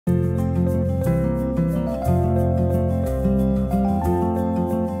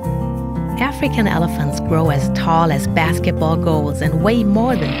African elephants grow as tall as basketball goals and weigh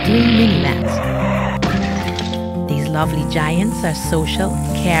more than 3 minivans. These lovely giants are social,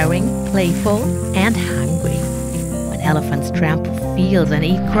 caring, playful, and hungry. When elephants trample fields and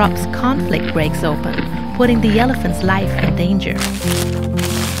eat crops, conflict breaks open, putting the elephant's life in danger.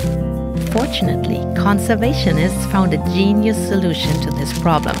 Fortunately, conservationists found a genius solution to this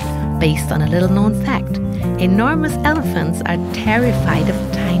problem based on a little-known fact. Enormous elephants are terrified of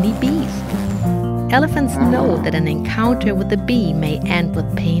tiny bees. Elephants know that an encounter with a bee may end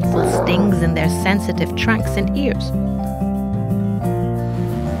with painful stings in their sensitive trunks and ears.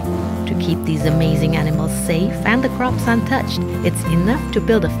 To keep these amazing animals safe and the crops untouched, it's enough to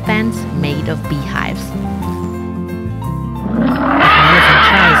build a fence made of beehives. If an elephant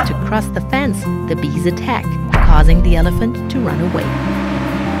tries to cross the fence, the bees attack, causing the elephant to run away.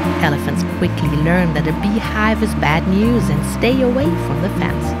 Elephants quickly learn that a beehive is bad news and stay away from the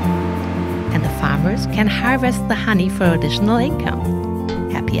fence. And the farmers can harvest the honey for additional income.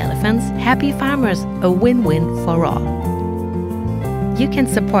 Happy elephants, happy farmers, a win-win for all. You can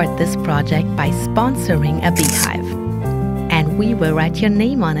support this project by sponsoring a beehive. And we will write your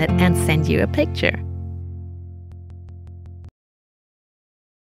name on it and send you a picture.